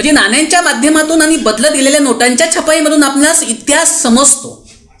 म्हणजे नाण्यांच्या माध्यमातून आणि बदलत गेलेल्या नोटांच्या छपाईमधून आपल्याला इतिहास समजतो.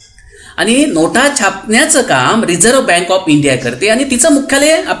 आणि नोटा छापण्याचं काम रिझर्व्ह बँक ऑफ इंडिया करते आणि तिचं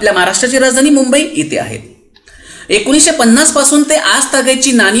मुख्यालय आपल्या महाराष्ट्राची राजधानी मुंबई इथे आहे. 1950 पासून ते आज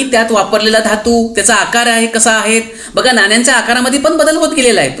तागायची नाणी, त्यात वापरलेला धातू, त्याचा आकार आहे कसा आहे बघा. नाण्यांच्या आकारामध्ये पण बदल होत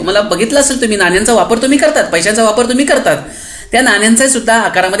गेलेला आहे. तुम्हाला बघितलं असेल तुम्ही, नाण्यांचा वापर तुम्ही करतात, पैशांचा वापर तुम्ही करतात, त्या नाण्यांचा सुद्धा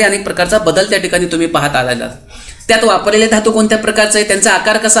आकारामध्ये अनेक प्रकारचा बदल त्या ठिकाणी तुम्ही पाहत आलेला. त्यात वापरलेले धातू कोणत्या प्रकारचे आहे, त्यांचा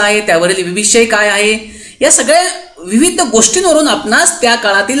आकार कसा आहे, त्यावरील विषय काय आहे, या सगळ्या विविध गोष्टींवरून आपणास त्या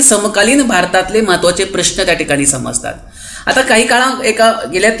काळातील समकालीन भारतातले महत्वाचे प्रश्न त्या ठिकाणी समजतात. आता काही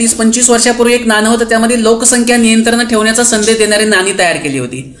गेल्या 30-25 वर्षापूर्वी एक नाणं होतं, त्यामध्ये लोकसंख्या नियंत्रण ठेवण्याचा संदेश देणारी नाणी तयार केली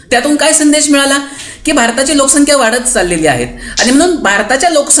होती. त्यातून काय संदेश मिळाला की भारताची लोकसंख्या वाढत चाललेली आहे आणि म्हणून भारताच्या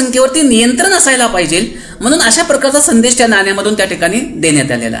लोकसंख्येवरती नियंत्रण असायला पाहिजे, म्हणून अशा प्रकारचा संदेश त्या नाण्यामधून त्या ठिकाणी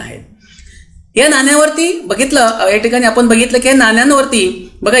देण्यात आलेला आहे. या नाण्यावरती बघितलं, या ठिकाणी आपण बघितलं की या नाण्यांवरती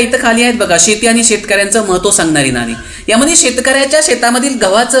बघा इथं खाली आहेत बघा, शेती आणि शेतकऱ्यांचं महत्त्व सांगणारी नाणी. यामध्ये शेतकऱ्याच्या शेतामधील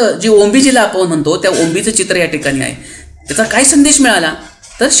गव्हाचं जी ओंबी जिला आपण म्हणतो त्या ओंबीचं चित्र या ठिकाणी आहे. त्याचा काय संदेश मिळाला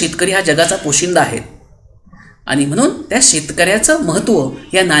तर शेतकरी हा जगाचा पोशिंदा आहे आणि म्हणून त्या शेतकऱ्याचं महत्त्व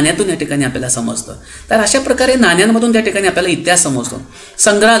या नाण्यातून या ठिकाणी आपल्याला समजतं. तर अशा प्रकारे नाण्यांमधून त्या ठिकाणी आपल्याला इतिहास समजतो.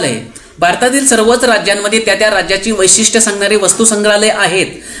 संग्रहालय, भारतातील सर्वच राज्यांमध्ये त्या त्या राज्याची वैशिष्ट्य सांगणारी वस्तू संग्रहालय आहेत.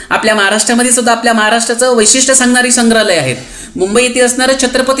 आपल्या महाराष्ट्रामध्ये सुद्धा आपल्या महाराष्ट्राचं वैशिष्ट्य सांगणारी संग्रहालय आहेत. मुंबई येथे असणारं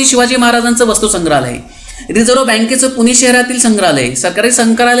छत्रपती शिवाजी महाराजांचं वस्तू संग्रहालय, रिझर्व्ह बँकेचं पुणे शहरातील संग्रहालय, सरकारी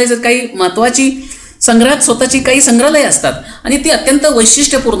संग्रहालयाचं काही महत्त्वाची संग्रहात स्वतःची काही संग्रहालय असतात आणि ती अत्यंत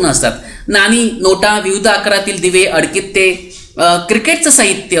वैशिष्ट्यपूर्ण असतात. नाणी, नोटा, विविध आकारातील दिवे, अडकित्ते, क्रिकेटचं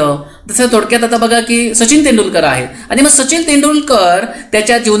साहित्य. तसं थोडक्यात आता बघा की सचिन तेंडुलकर आहेत आणि मग सचिन तेंडुलकर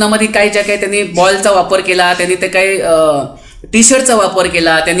त्याच्या जीवनामध्ये काय ज्या काही त्यांनी बॉलचा वापर केला, त्यांनी ते काही टी शर्टचा वापर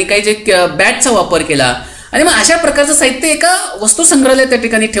केला, त्यांनी काही जे बॅटचा वापर केला आणि मग अशा प्रकारचं साहित्य एका वस्तू संग्रहालयात त्या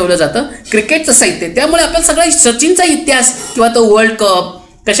ठिकाणी ठेवलं जातं, क्रिकेटचं साहित्य. त्यामुळे आपल्याला सगळा सचिनचा इतिहास किंवा तो वर्ल्ड कप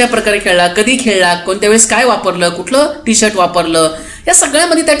कशा प्रकारे खेळला, कधी खेळला, कोणत्या वेळेस काय वापरलं, कुठलं टी शर्ट वापरलं, या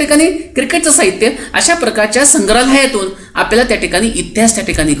सगळ्यामध्ये त्या ठिकाणी क्रिकेटचं साहित्य अशा प्रकारच्या संग्रहालयातून आपल्याला त्या ठिकाणी इतिहास त्या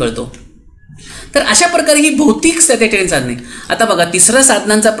ठिकाणी कळतो. तर अशा प्रकारे ही भौतिक त्या ठिकाणी साधने. आता बघा तिसरा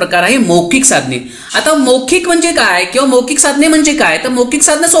साधनांचा प्रकार आहे मौखिक साधने. आता मौखिक म्हणजे काय किंवा मौखिक साधने म्हणजे काय तर मौखिक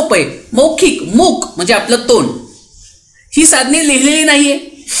साधनं सोपं आहे. मौखिक, मूक म्हणजे आपलं तोंड, ही साधने लिहिलेली नाहीये,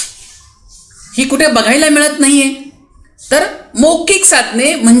 ही कुठे बघायला मिळत नाहीये. तर मौखिक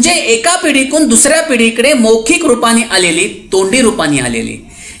साधने म्हणजे एका पिढीकडून दुसऱ्या पिढीकडे मौखिक रूपाने आलेली, तोंडी रूपाने आलेली.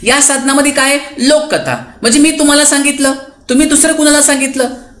 या साधनामध्ये काय, लोककथा म्हणजे मी तुम्हाला सांगितलं, तुम्ही दुसरं कुणाला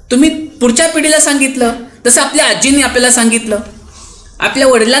सांगितलं, तुम्ही पुढच्या पिढीला सांगितलं. जसं आपल्या आजींनी आपल्याला सांगितलं, आपल्या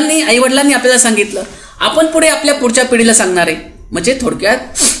वडिलांनी आई वडिलांनी आपल्याला सांगितलं, आपण पुढे आपल्या पुढच्या पिढीला सांगणार आहे. म्हणजे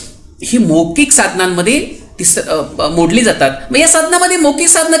थोडक्यात ही मौखिक साधनांमध्ये मोडली जातात. मग या साधनामध्ये मौखिक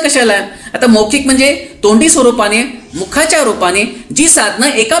साधनं कशाला, आता मौखिक म्हणजे तोंडी स्वरूपाने, मुखाच्या रूपाने जी साधनं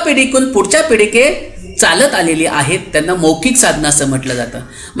एका पिढीकडून पुढच्या पिढीकडे चालत आलेली आहेत त्यांना मौखिक साधनं असं म्हटलं जातं.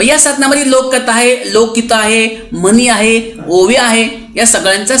 मग या साधनामध्ये लोककथा आहे, लोकगीतं आहे, म्हणी आहे, ओव्या आहे, या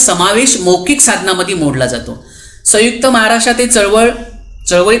सगळ्यांचा समावेश मौखिक साधनामध्ये मोडला जातो. संयुक्त महाराष्ट्रातील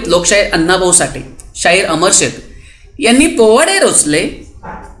चळवळीत लोकशाहीर अण्णाभाऊ साठे, शाहीर अमर शेख यांनी पोवाडे रचले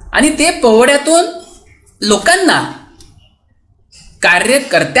आणि ते पोवाड्यातून लोकांना,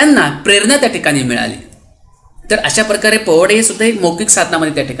 कार्यकर्त्यांना प्रेरणा त्या ठिकाणी मिळाली. तर अशा प्रकारे पोवाडे हे सुद्धा एक मौखिक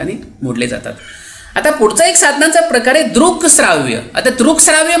साधनामध्ये त्या ठिकाणी मोडले जातात. आता पुढचा एक साधनांचा प्रकार आहे दृक्श्राव्य. आता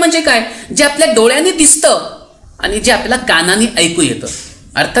दृक्श्राव्य म्हणजे काय, जे आपल्या डोळ्यांनी दिसतं आणि जे आपल्याला कानाने ऐकू येतं.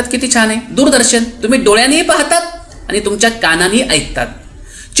 अर्थात किती छान आहे, दूरदर्शन तुम्ही डोळ्यांनीही पाहतात आणि तुमच्या कानाने ऐकतात.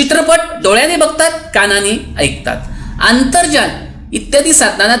 चित्रपट डोळ्याने बघतात, कानाने ऐकतात. आंतरजाल इत्यादी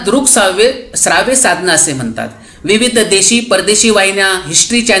साधनांना दृक्श्राव्य साधनं असे म्हणतात. विविध देशी परदेशी वाहिन्या,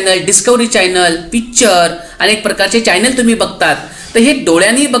 history channel, discovery channel, picture, अनेक प्रकारचे चॅनल तुम्ही बघतात. तर हे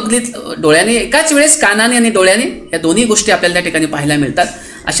डोळ्याने एकाच वेळेस कानाने आणि डोळ्याने या दोन्ही गोष्टी आपल्याला त्या ठिकाणी पाहायला मिळतात.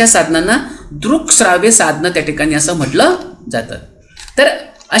 अशा साधनांना दृक्श्राव्य साधनं त्या ठिकाणी असं म्हटलं जातं. तर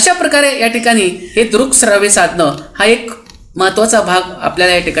अशा प्रकारे या ठिकाणी हे दृक्श्राव्य साधनं हा एक महत्त्वाचा भाग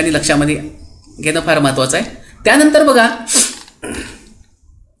आपल्याला या ठिकाणी लक्षामध्ये घेणं फार महत्त्वाचं आहे. त्यानंतर बघा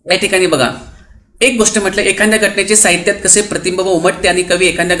या ठिकाणी बघा एक गोष्ट म्हटलं, एखाद्या घटनेचे साहित्यात कसे प्रतिबिंब उमटते आणि कवी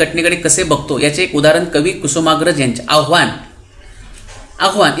एखाद्या घटनेकडे कसे बघतो याचे एक उदाहरण कवी कुसुमाग्रज यांचे आव्हान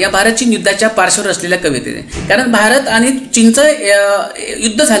या भारत चीन युद्धाच्या पार्श्ववर असलेल्या कवितेने. कारण भारत आणि चीनचं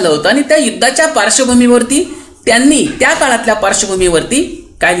युद्ध झालं होतं आणि त्या युद्धाच्या पार्श्वभूमीवरती त्यांनी त्या काळातल्या पार्श्वभूमीवरती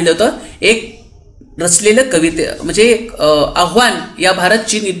काय लिहिलं होतं, एक रचलेलं कविते म्हणजे एक आव्हान या भारत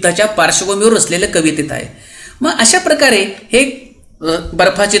चीन युद्धाच्या पार्श्वभूमीवर रचलेलं कवितेत आहे. मग अशा प्रकारे हे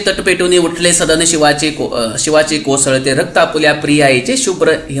बर्फाचे तट पेटून उठले सदन शिवाचे कोसळते, रक्त आपुल्या प्रियाईचे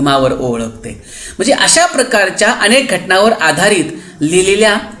शुभ्र हिमावर ओळखते. म्हणजे अशा प्रकारच्या अनेक घटनावर आधारित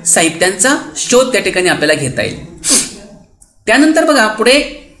लिहिलेल्या साहित्यांचा शोध त्या ठिकाणी आपल्याला घेता येईल. त्यानंतर बघा पुढे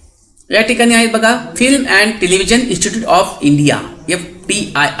या ठिकाणी आहेत बघा film and television institute of India,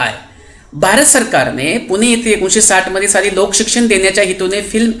 FTII. Bharat सरकारने पुणे येथे 1960 मध्ये साली लोकशिक्षण देण्याच्या हेतूने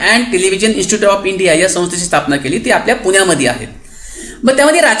film and television institute of India या संस्थेची स्थापना केली. ती आपल्या पुण्यामध्ये आहे. मग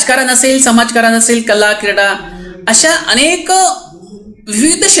त्यामध्ये राजकारण असेल, समाजकारण असेल, कला, क्रीडा अशा अनेक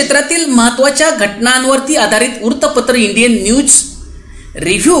विविध क्षेत्रातील महत्त्वाच्या घटनांवरती आधारित वृत्तपत्र इंडियन न्यूज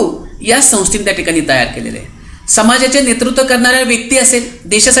रिव्ह्यू या संस्थेने त्या ठिकाणी तयार केलेले आहे. समाजाचे नेतृत्व करणाऱ्या व्यक्ती असेल,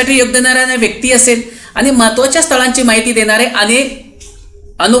 देशासाठी योगदान देणाऱ्या व्यक्ती असेल आणि महत्त्वाच्या स्थळांची माहिती देणारे अनेक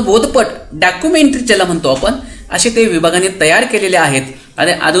अनुभवपट, डॉक्युमेंटरी ज्याला म्हणतो आपण, असे ते विभागाने तयार केलेले आहेत.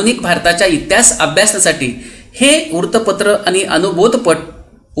 आणि आधुनिक भारताचा इतिहास अभ्यासासाठी हे वृत्तपत्र आणि अनुभवपट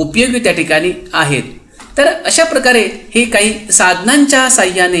उपयोगी त्या ठिकाणी आहेत. तर अशा प्रकारे हे काही साधनांच्या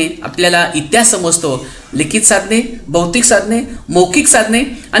साह्याने आपल्याला इतिहास समजतो. लिखित साधने, भौतिक साधने, मौखिक साधने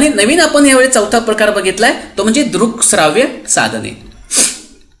आणि नवीन आपण यावेळी चौथा प्रकार बघितलाय तो म्हणजे दृक्श्राव्य साधने.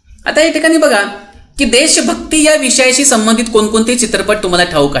 आता या ठिकाणी बघा की देशभक्ती या विषयाशी संबंधित कोणकोणते चित्रपट तुम्हाला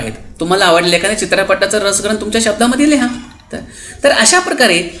ठाऊक आहेत. तुम्हाला आवडलेल्या एखाद्या चित्रपटाचं रसग्रहण तुमच्या शब्दामध्ये लिहा. तर अशा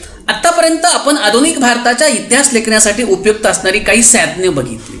प्रकारे आतापर्यंत आपण आधुनिक भारताचा इतिहास लेखण्यासाठी उपयुक्त असणारी काही साधने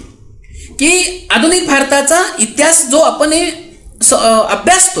बघितली की आधुनिक भारताचा इतिहास जो आपण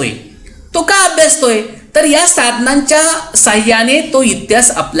अभ्यासतोय तो का अभ्यासतोय, तर या साधनांच्या साह्याने तो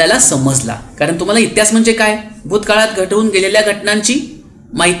इतिहास आपल्याला समजला. कारण तुम्हाला इतिहास म्हणजे काय, भूतकाळात घडवून गेलेल्या घटनांची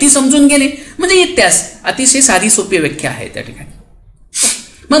माहिती समजून घेणे म्हणजे इतिहास. अतिशय साधी सोपी व्याख्या आहे त्या ठिकाणी.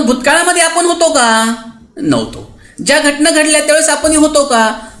 मग भूतकाळामध्ये आपण होतो का, नव्हतो. ज्या घटना घडल्या त्यावेळेस आपण होतो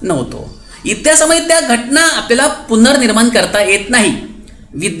का, नव्हतो. इतिहासामध्ये त्या घटना आपल्याला पुनर्निर्माण करता येत नाही.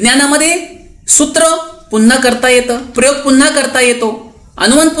 विज्ञानामध्ये सूत्र पुन्हा करता येतं, प्रयोग पुन्हा करता येतो,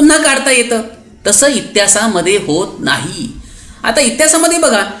 अनुमान पुन्हा काढता येतं. तसं इतिहासामध्ये होत नाही. आता इतिहासामध्ये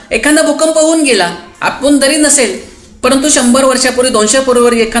बघा एखादा भूकंप होऊन गेला, आपण जरी नसेल परंतु 100 वर्षापूर्वी 200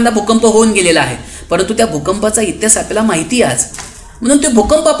 वर्षापूर्वी एखादा भूकंप होऊन गेलेला आहे, परंतु त्या भूकंपाचा इतिहास आपल्याला माहिती आज, म्हणून ते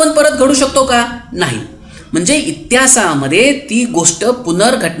भूकंप आपण परत घडू शकतो का, नाही. म्हणजे इतिहासामध्ये ती गोष्ट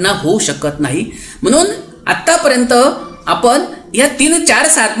पुनर्घटना होऊ शकत नाही. म्हणून आतापर्यंत आपण या 3-4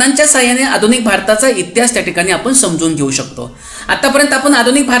 साधनांच्या सहाय्याने आधुनिक भारताचा इतिहास त्या ठिकाणी आपण समजून घेऊ शकतो. आतापर्यंत आपण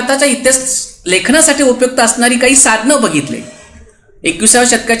आधुनिक भारताचा इतिहास लेखनासाठी उपयुक्त असणारी काही साधनं बघितले.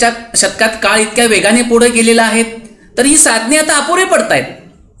 21व्या शतकात काळ इतक्या वेगाने पुढे गेलेला आहे तर ही साधने आता अपुरे पडत आहेत.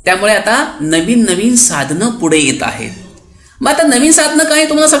 त्यामुळे आता नवीन नवीन साधनं पुढे येत आहेत. मग आता नवीन साधनं काय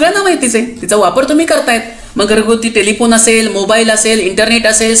तुम्हाला सगळ्यांना माहितीच आहे, तिचा वापर तुम्ही करतायत. मग घरगुती टेलिफोन असेल, मोबाईल असेल, इंटरनेट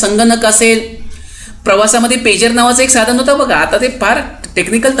असेल, संगणक असेल. प्रवासामध्ये पेजर नावाचं एक साधन होतं बघा, आता ते फार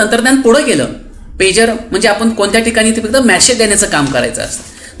टेक्निकल तंत्रज्ञान पुढे गेलं. पेजर म्हणजे आपण कोणत्या ठिकाणी ते फक्त मॅसेज देण्याचं काम करायचं असतं,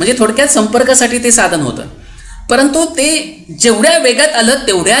 म्हणजे थोडक्यात संपर्कासाठी ते साधन होतं. परंतु ते जेवढ्या वेगात आलं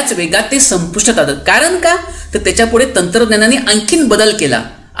तेवढ्याच वेगात ते संपुष्टात आलं. कारण का, तर त्याच्यापुढे तंत्रज्ञानाने आणखीन बदल केला,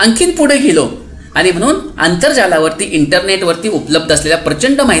 आणखीन पुढे गेलो आणि म्हणून आंतरजालावरती इंटरनेटवरती उपलब्ध असलेल्या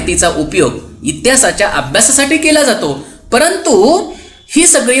प्रचंड माहितीचा उपयोग इतिहासाच्या अभ्यासासाठी केला जातो. परंतु ही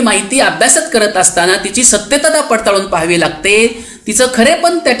सगळी माहिती अभ्यासात करत असताना तिची सत्यता पडताळून पाहावी लागते, तिचं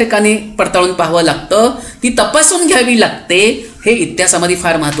खरेपण त्या ठिकाणी पडताळून पाहावं लागतं, ती तपासून घ्यावी लागते. हे इतिहासामध्ये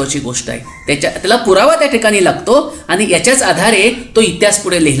फार महत्त्वाची गोष्ट आहे. त्याला पुरावा त्या ठिकाणी लागतो आणि याच्याच आधारे तो इतिहास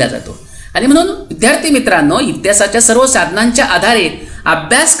पुढे लिहिला जातो. आणि म्हणून विद्यार्थी मित्रांनो, इतिहासाच्या सर्व साधनांच्या आधारे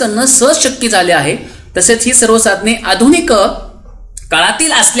अभ्यास करणं सहज शक्य झाले आहे. तसेच ही सर्व साधने आधुनिक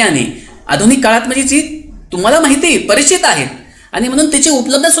काळातील असल्याने, आधुनिक काळात म्हणजे जी तुम्हाला माहिती परिचित आहेत आणि म्हणून त्याची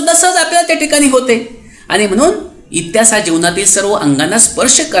उपलब्ध सुद्धा सहज आपल्याला त्या ठिकाणी होते. आणि म्हणून इतिहास हा जीवनातील सर्व अंगांना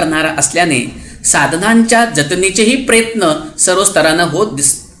स्पर्श करणारा असल्याने साधनांच्या जतनेचेही प्रयत्न सर्व स्तरांना होत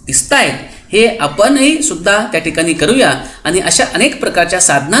दिसत आहेत. हे आपणही सुद्धा त्या ठिकाणी करूया आणि अशा अनेक प्रकारच्या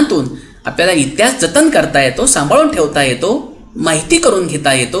साधनांतून आपल्याला इतिहास जतन करता येतो, सांभाळून ठेवता येतो, माहिती करून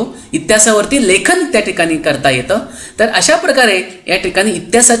घेता येतो, इतिहासावरती लेखन त्या ठिकाणी करता येतं. तर अशा प्रकारे या ठिकाणी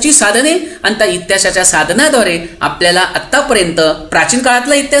इतिहासाची साधने आणि त्या इतिहासाच्या साधनाद्वारे आपल्याला आत्तापर्यंत प्राचीन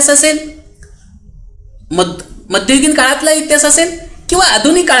काळातला इतिहास असेल, मध्ययुगीन काळातला इतिहास असेल किंवा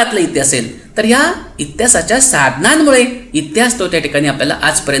आधुनिक काळातला इतिहास असेल, तर ह्या इतिहासाच्या साधनांमुळे इतिहास तो त्या ठिकाणी आपल्याला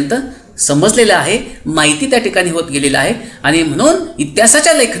आजपर्यंत समजलेला आहे, माहिती त्या ठिकाणी होत गेलेला आहे. आणि म्हणून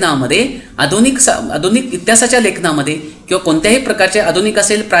इतिहासाच्या लेखनामध्ये आधुनिक इतिहासाच्या लेखनामध्ये किंवा कोणत्याही प्रकारचे आधुनिक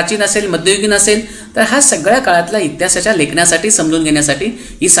असेल, प्राचीन असेल, मध्ययुगीन असेल, तर हा सगळ्या काळातला इतिहासाच्या लेखनासाठी समजून घेण्यासाठी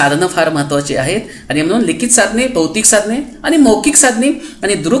ही साधनं फार महत्त्वाची आहेत. आणि म्हणून लिखित साधने, भौतिक साधने आणि मौखिक साधने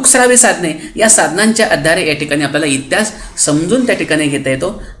आणि दृक्श्राव्य साधने या साधनांच्या आधारे या ठिकाणी आपल्याला इतिहास समजून त्या ठिकाणी घेता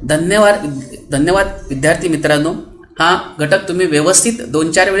येतो. धन्यवाद विद्यार्थी मित्रांनो. हा घटक तुम्ही व्यवस्थित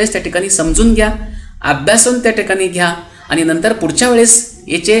 2-4 वेळेस त्या ठिकाणी समजून घ्या, अभ्यासून त्या ठिकाणी घ्या आणि नंतर पुढच्या वेळेस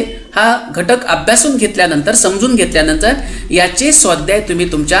हा घटक अभ्यासून घेतल्यानंतर, समजून घेतल्यानंतर याचे स्वाध्याय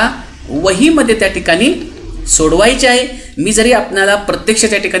तुम्ही तुमच्या वहीमध्ये त्या ठिकाणी सोडवायचे आहे. मी जरी आपल्याला प्रत्यक्ष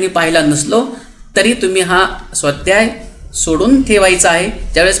त्या ठिकाणी पाहायला नसलो तरी तुम्ही हा स्वाध्याय सोडून ठेवायचा आहे.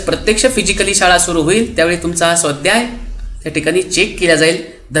 ज्यावेळेस प्रत्यक्ष फिजिकली शाळा सुरू होईल त्यावेळी तुमचा हा स्वाध्याय त्या ठिकाणी चेक केला जाईल.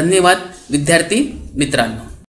 धन्यवाद विद्यार्थी मित्रांनो.